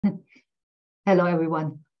Hello,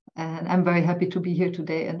 everyone. And I'm very happy to be here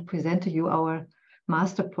today and present to you our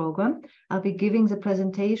master program. I'll be giving the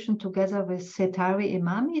presentation together with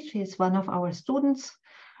𝘱𝘢𝘕𝘠𝑚𝑎𝑚𝑦. She is one of our students.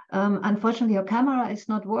 Unfortunately, her camera is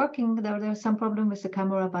not working. There's some problem with the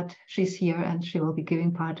camera, but she's here and she will be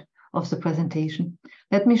giving part of the presentation.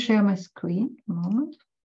 Let me share my screen a moment.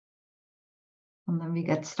 And then we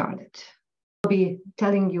get started. I'll be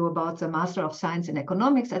telling you about the Master of Science in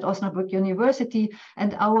Economics at Osnabrück University.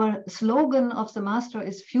 And our slogan of the master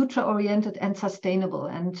is future-oriented and sustainable.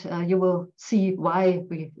 And you will see why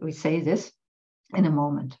we say this in a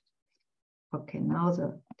moment. Okay, now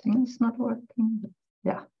the thing is not working.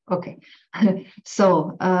 Yeah, okay.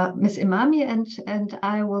 So Ms. Imami and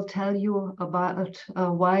I will tell you about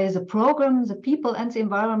why the program, the people, and the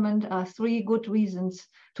environment are 3 good reasons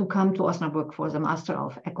to come to Osnabrück for the Master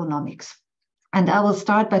of Economics. And I will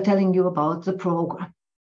start by telling you about the program.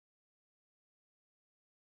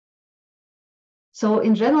 So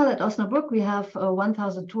in general at Osnabrück, we have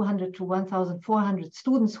 1,200 to 1,400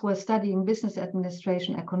 students who are studying business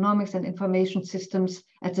administration, economics, and information systems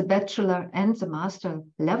at the bachelor and the master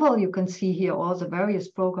level. You can see here all the various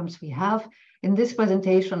programs we have. In this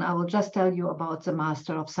presentation, I will just tell you about the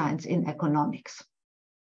Master of Science in Economics.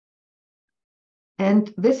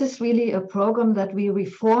 And this is really a program that we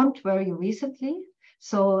reformed very recently.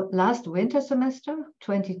 So last winter semester,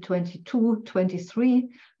 2022-23,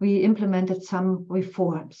 we implemented some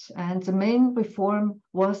reforms. And the main reform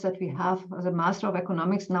was that we have the Master of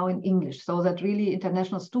Economics now in English, so that really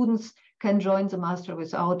international students can join the master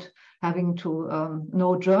without having to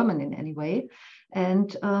know German in any way.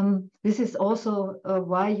 And this is also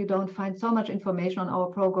why you don't find so much information on our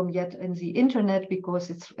program yet in the internet, because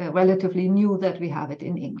it's relatively new that we have it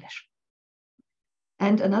in English.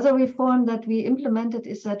 And another reform that we implemented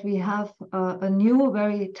is that we have a new,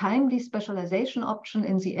 very timely specialization option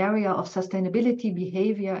in the area of sustainability,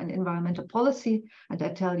 behavior, and environmental policy. And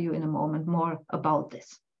I'll tell you in a moment more about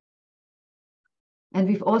this. And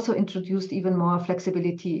we've also introduced even more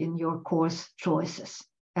flexibility in your course choices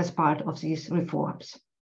as part of these reforms.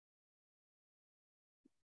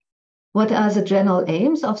 What are the general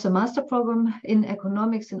aims of the master program in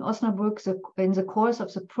economics in Osnabrück? In the course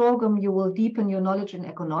of the program, you will deepen your knowledge in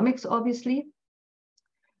economics, obviously,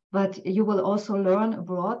 but you will also learn a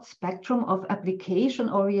broad spectrum of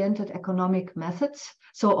application-oriented economic methods.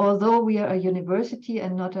 So although we are a university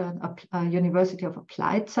and not a university of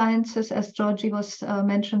applied sciences, as Georgie was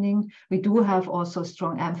mentioning, we do have also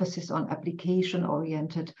strong emphasis on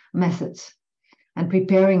application-oriented methods and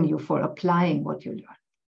preparing you for applying what you learn.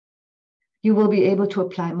 You will be able to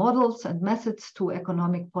apply models and methods to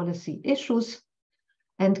economic policy issues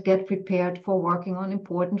and get prepared for working on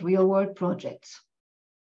important real-world projects.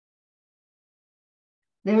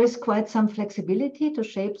 There is quite some flexibility to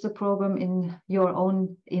shape the program in your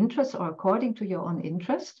own interest or according to your own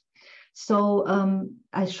interest. So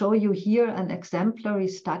I show you here an exemplary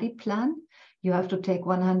study plan. You have to take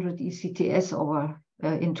 100 ECTS over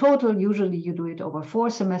in total. Usually you do it over 4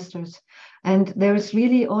 semesters. And there is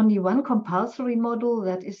really only one compulsory module,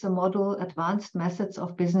 that is the module Advanced Methods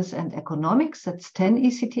of Business and Economics. That's 10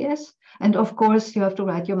 ECTS. And of course, you have to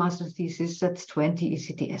write your master's thesis. That's 20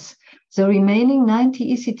 ECTS. The remaining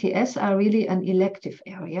 90 ECTS are really an elective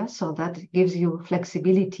area. So that gives you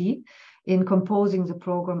flexibility in composing the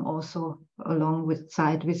program also along with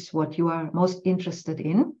what you are most interested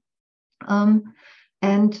in.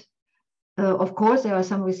 Of course, there are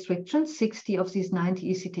some restrictions. 60 of these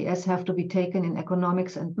 90 ECTS have to be taken in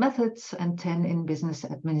economics and methods and 10 in business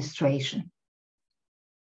administration.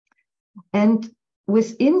 And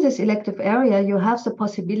within this elective area, you have the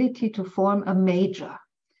possibility to form a major.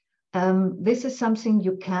 This is something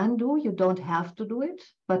you can do. You don't have to do it.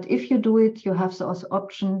 But if you do it, you have the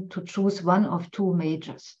option to choose one of 2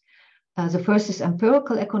 majors. The first is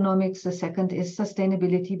empirical economics. The second is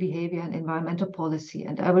sustainability, behavior, and environmental policy.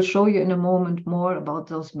 And I will show you in a moment more about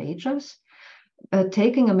those majors.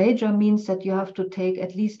 Taking a major means that you have to take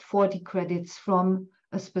at least 40 credits from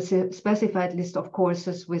a specified list of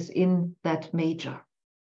courses within that major.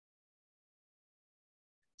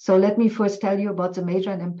 So let me first tell you about the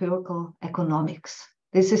major in empirical economics.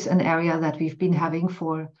 This is an area that we've been having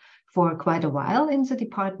for quite a while in the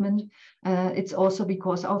department. It's also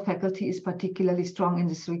because our faculty is particularly strong in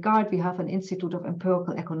this regard. We have an Institute of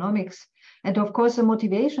Empirical Economics. And of course, the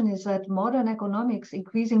motivation is that modern economics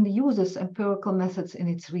increasingly uses empirical methods in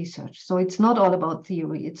its research. So it's not all about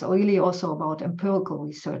theory. It's really also about empirical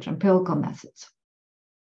research, empirical methods.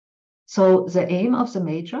 So the aim of the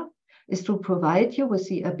major is to provide you with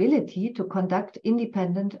the ability to conduct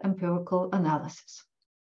independent empirical analysis.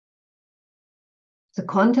 The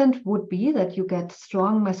content would be that you get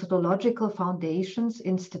strong methodological foundations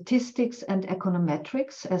in statistics and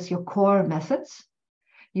econometrics as your core methods.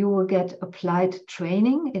 You will get applied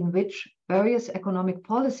training in which various economic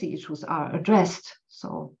policy issues are addressed.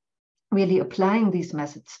 So really applying these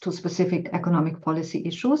methods to specific economic policy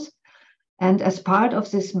issues. And as part of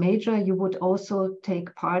this major, you would also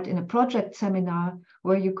take part in a project seminar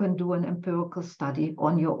where you can do an empirical study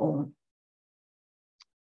on your own.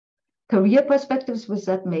 Career perspectives with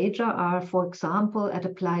that major are, for example, at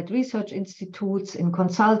applied research institutes, in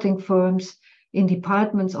consulting firms, in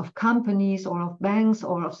departments of companies or of banks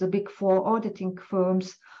or of the Big Four auditing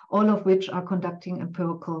firms, all of which are conducting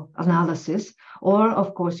empirical analysis. Or,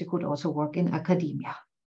 of course, you could also work in academia.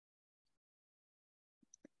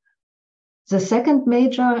 The second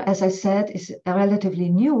major, as I said, is relatively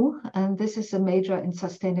new, and this is a major in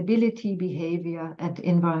sustainability, behavior, and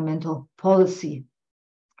environmental policy.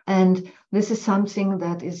 And this is something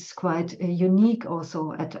that is quite unique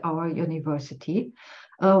also at our university.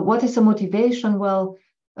 What is the motivation? Well,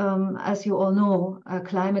 as you all know,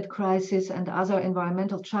 climate crisis and other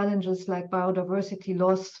environmental challenges like biodiversity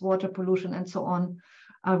loss, water pollution, and so on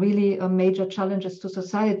are really major challenges to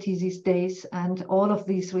society these days. And all of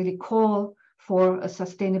these really call for a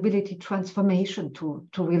sustainability transformation to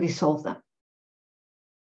really solve them.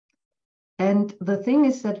 And the thing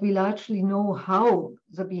is that we largely know how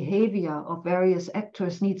the behavior of various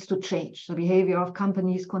actors needs to change. The behavior of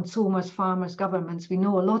companies, consumers, farmers, governments, we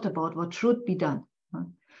know a lot about what should be done.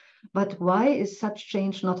 But why is such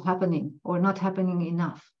change not happening or not happening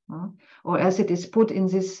enough? Or as it is put in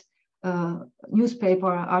this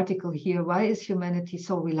newspaper article here, why is humanity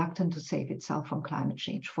so reluctant to save itself from climate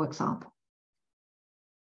change, for example?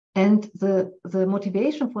 And the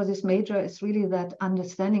motivation for this major is really that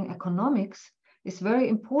understanding economics is very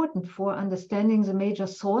important for understanding the major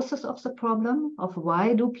sources of the problem, of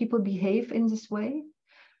why do people behave in this way.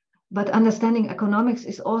 But understanding economics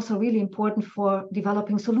is also really important for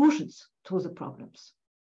developing solutions to the problems.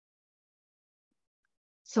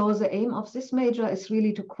 So the aim of this major is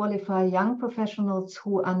really to qualify young professionals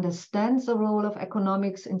who understand the role of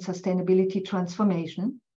economics in sustainability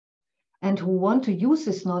transformation, and who want to use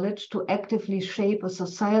this knowledge to actively shape a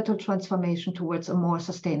societal transformation towards a more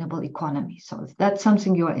sustainable economy. So if that's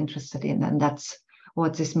something you are interested in, then that's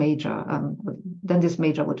what this major, then this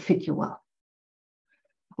major would fit you well.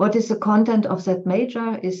 What is the content of that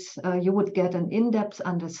major is you would get an in-depth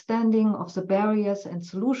understanding of the barriers and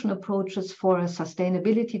solution approaches for a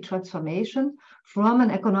sustainability transformation from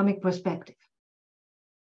an economic perspective.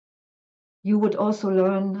 You would also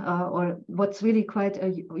learn, or what's really quite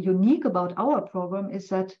unique about our program is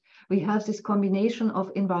that we have this combination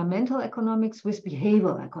of environmental economics with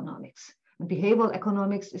behavioral economics. And behavioral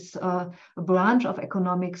economics is a branch of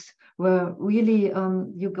economics where really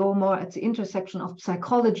you go more at the intersection of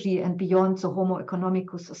psychology and beyond the Homo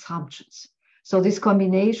economicus assumptions. So this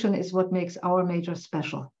combination is what makes our major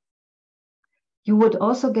special. You would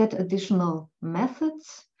also get additional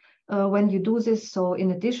methods when you do this. So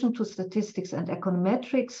in addition to statistics and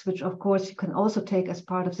econometrics, which of course you can also take as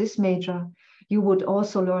part of this major, you would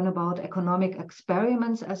also learn about economic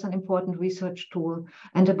experiments as an important research tool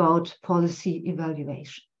and about policy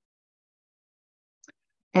evaluation.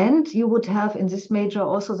 And you would have in this major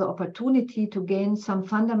also the opportunity to gain some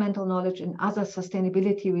fundamental knowledge in other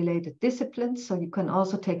sustainability related disciplines. So you can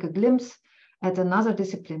also take a glimpse at another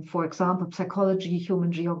discipline, for example, psychology,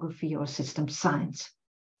 human geography, or systems science.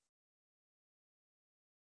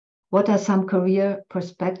 What are some career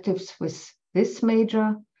perspectives with this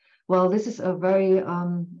major? Well, this is a very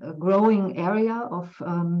growing area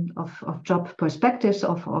of job perspectives,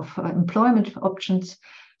 of employment options.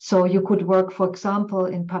 So you could work, for example,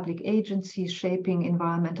 in public agencies shaping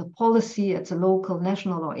environmental policy at the local,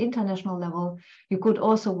 national, or international level. You could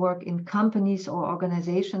also work in companies or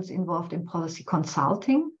organizations involved in policy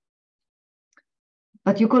consulting.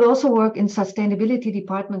 But you could also work in sustainability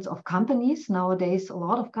departments of companies. Nowadays, a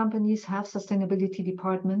lot of companies have sustainability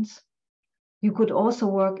departments. You could also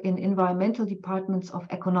work in environmental departments of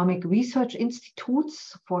economic research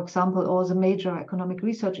institutes. For example, all the major economic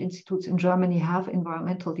research institutes in Germany have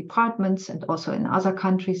environmental departments, and also in other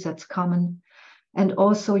countries that's common. And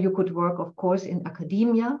also you could work, of course, in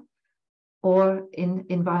academia or in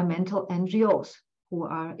environmental NGOs who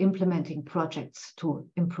are implementing projects to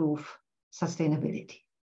improve sustainability.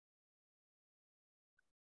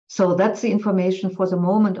 So that's the information for the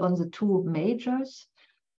moment on the two majors.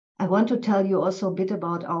 I want to tell you also a bit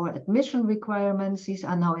about our admission requirements. These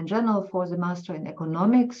are now in general for the Master in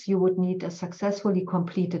Economics. You would need a successfully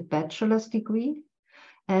completed bachelor's degree.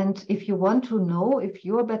 And if you want to know if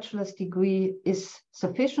your bachelor's degree is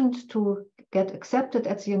sufficient to get accepted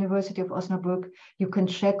at the University of Osnabrück, you can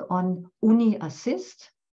check on Uni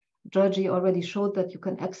Assist. Georgie already showed that you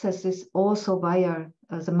can access this also via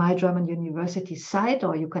the My German University site,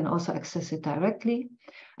 or you can also access it directly.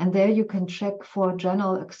 And there you can check for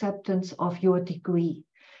general acceptance of your degree.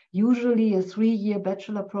 Usually a 3-year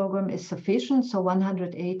bachelor program is sufficient, so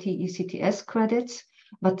 180 ECTS credits,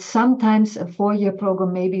 but sometimes a 4-year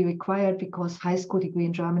program may be required because high school degree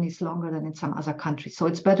in Germany is longer than in some other countries. So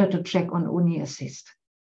it's better to check on Uni Assist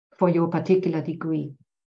for your particular degree.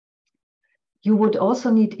 You would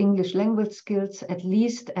also need English language skills, at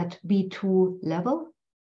least at B2 level.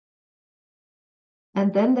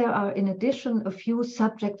 And then there are, in addition, a few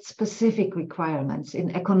subject-specific requirements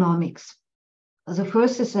in economics. The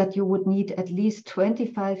first is that you would need at least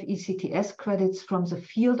 25 ECTS credits from the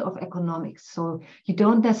field of economics. So you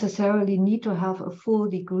don't necessarily need to have a full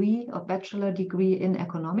degree or bachelor degree in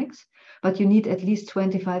economics, but you need at least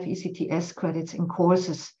 25 ECTS credits in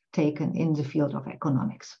courses taken in the field of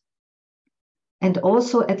economics. And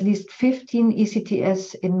also at least 15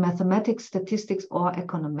 ECTS in mathematics, statistics, or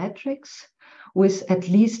econometrics, with at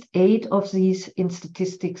least 8 of these in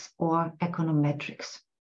statistics or econometrics.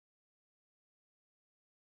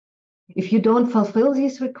 If you don't fulfill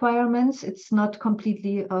these requirements, it's not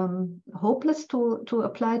completely hopeless to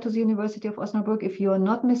apply to the University of Osnabrück. If you are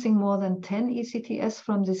not missing more than 10 ECTS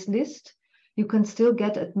from this list, you can still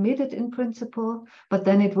get admitted in principle, but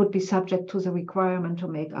then it would be subject to the requirement to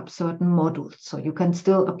make up certain modules. So you can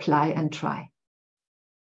still apply and try.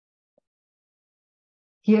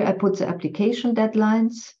 Here I put the application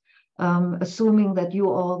deadlines, assuming that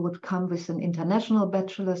you all would come with an international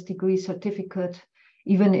bachelor's degree certificate.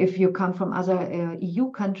 Even if you come from other EU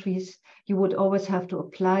countries, you would always have to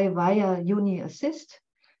apply via Uni Assist.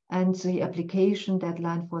 And the application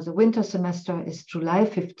deadline for the winter semester is July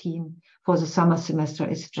 15. For the summer semester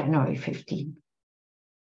is January 15.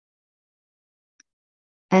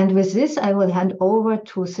 And with this, I will hand over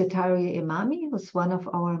to 𝘱𝘪𝘕 who's one of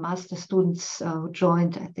our master students who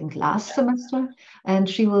joined, I think, last semester. And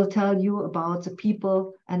she will tell you about the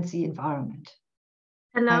people and the environment.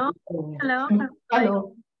 Hello. Hello.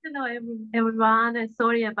 Hello. Hello, everyone.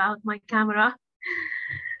 Sorry about my camera.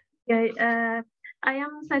 Okay. I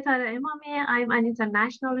am 𝘱𝘪𝘕. I'm an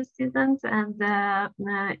international student, and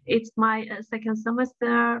it's my second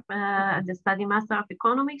semester at the study Master of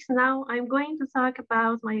Economics. Now I'm going to talk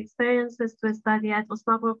about my experiences to study at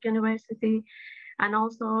Osnabrück University and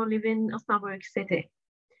also live in Osnabrück city.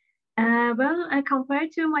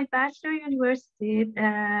 Compared to my bachelor university,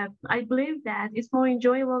 I believe that it's more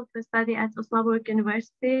enjoyable to study at Osnabrück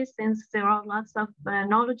University since there are lots of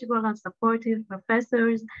knowledgeable and supportive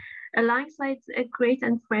professors, alongside a great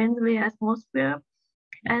and friendly atmosphere.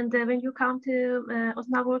 And when you come to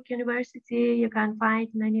Osnabrück University, you can find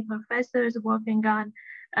many professors working on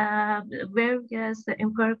various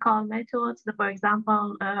empirical methods. For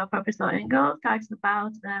example, Professor Engel talks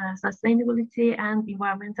about sustainability and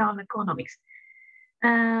environmental economics.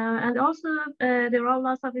 And also, there are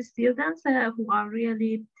lots of students who are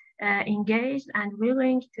really engaged and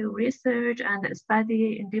willing to research and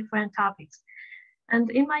study in different topics. And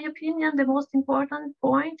in my opinion, the most important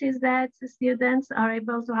point is that students are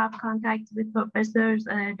able to have contact with professors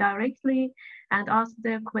directly and ask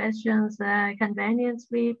their questions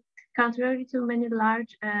conveniently, contrary to many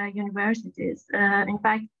large universities. In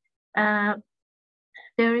fact,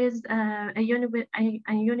 there is a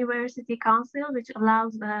university council which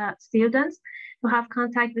allows students to have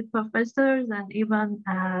contact with professors and even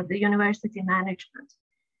the university management.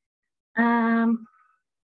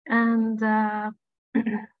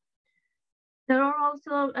 There are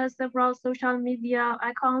also several social media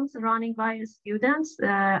accounts running by students,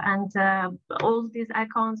 and all these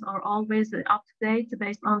accounts are always up to date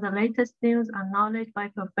based on the latest news and knowledge by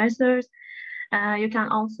professors. You can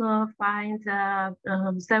also find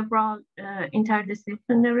several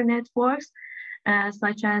interdisciplinary networks,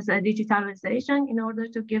 such as digitalization, in order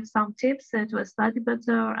to give some tips to study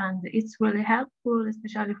better, and it's really helpful,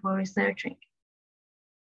 especially for researching.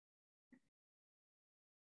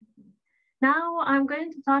 Now I'm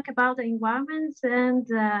going to talk about the environment and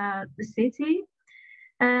the city.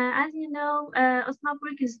 As you know,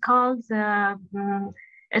 Osnabrück is called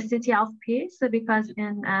a city of peace because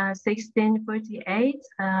in 1648,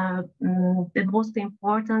 the most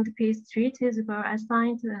important peace treaties were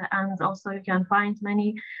assigned, and also you can find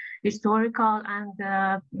many historical and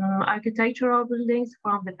architectural buildings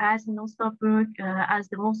from the past in Osnabrück as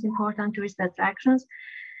the most important tourist attractions.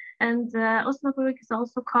 And Osnabrück is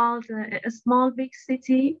also called a small big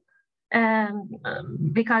city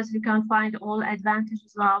because you can find all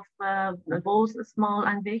advantages of both small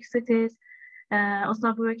and big cities.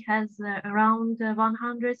 Osnabrück has around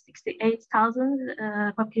 168,000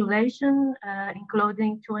 population,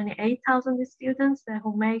 including 28,000 students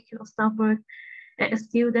who make Osnabrück a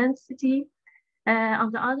student city.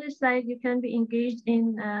 On the other side, you can be engaged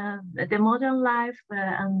in the modern life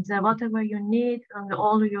and whatever you need and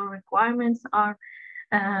all your requirements are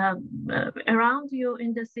around you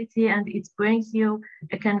in the city, and it brings you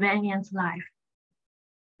a convenient life.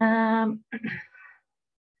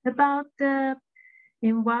 About the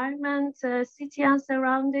environment, city and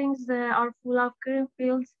surroundings are full of green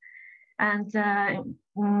fields, and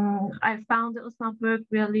I found Osnabrück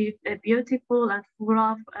really beautiful and full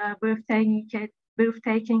of breathtaking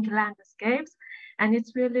landscapes, and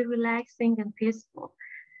it's really relaxing and peaceful.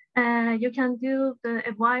 You can do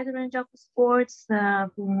a wide range of sports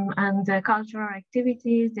and cultural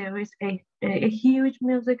activities. There is a huge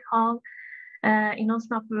music hall in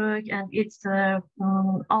Osnabrück, and it's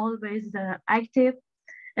always active,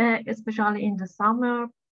 especially in the summer.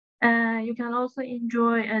 You can also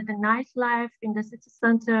enjoy the nightlife in the city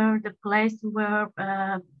center, the place where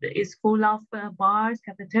is full of bars,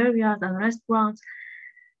 cafeterias, and restaurants.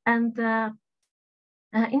 And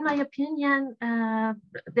in my opinion,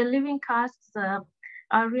 the living costs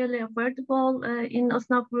are really affordable in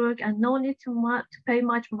Osnabrück, and no need to pay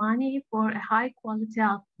much money for a high quality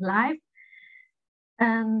of life.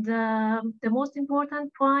 And the most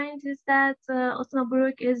important point is that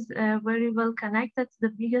Osnabrück is very well connected to the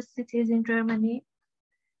biggest cities in Germany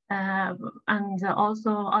and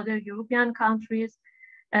also other European countries.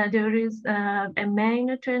 There is a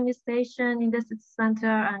main train station in the city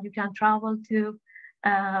center, and you can travel to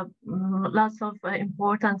lots of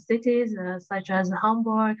important cities such as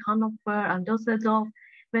Hamburg, Hanover, and Düsseldorf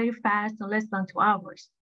very fast, in less than 2 hours.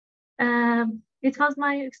 It was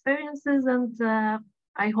my experiences, and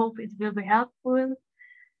I hope it will be helpful,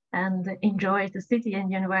 and enjoy the city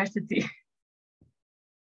and university.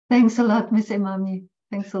 Thanks a lot, Ms. Emami.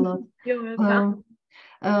 Thanks a lot. You're welcome.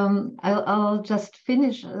 I'll just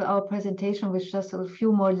finish our presentation with just a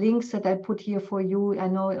few more links that I put here for you. I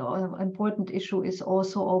know an important issue is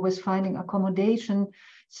also always finding accommodation.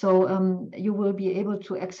 So you will be able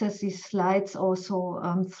to access these slides also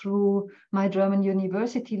through My German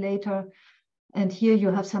University later. And here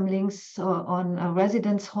you have some links on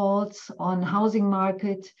residence halls, on housing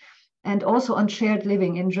market, and also on shared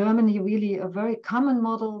living. In Germany, really a very common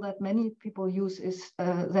model that many people use is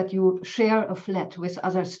that you share a flat with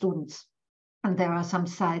other students. And there are some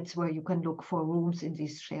sites where you can look for rooms in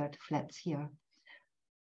these shared flats here.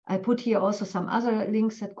 I put here also some other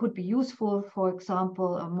links that could be useful, for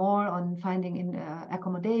example, more on finding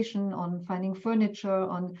accommodation, on finding furniture,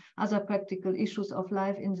 on other practical issues of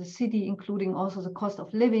life in the city, including also the cost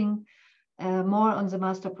of living, more on the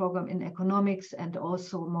master program in economics, and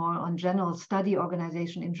also more on general study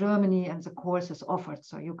organization in Germany and the courses offered.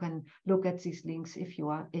 So you can look at these links if you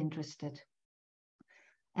are interested.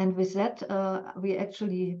 And with that, we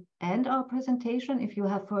actually end our presentation. If you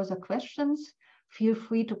have further questions, feel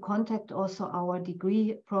free to contact also our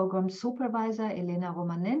degree program supervisor,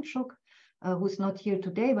 𝘗𝘀𝘪𝘥𝘪𝘁, who's not here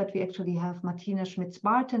today, but we actually have Martina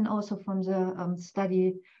Schmitz-Barton also from the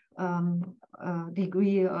study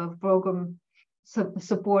degree program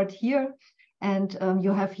support here. And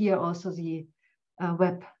you have here also the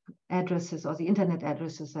web addresses or the internet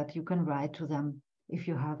addresses that you can write to them if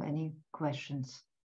you have any questions.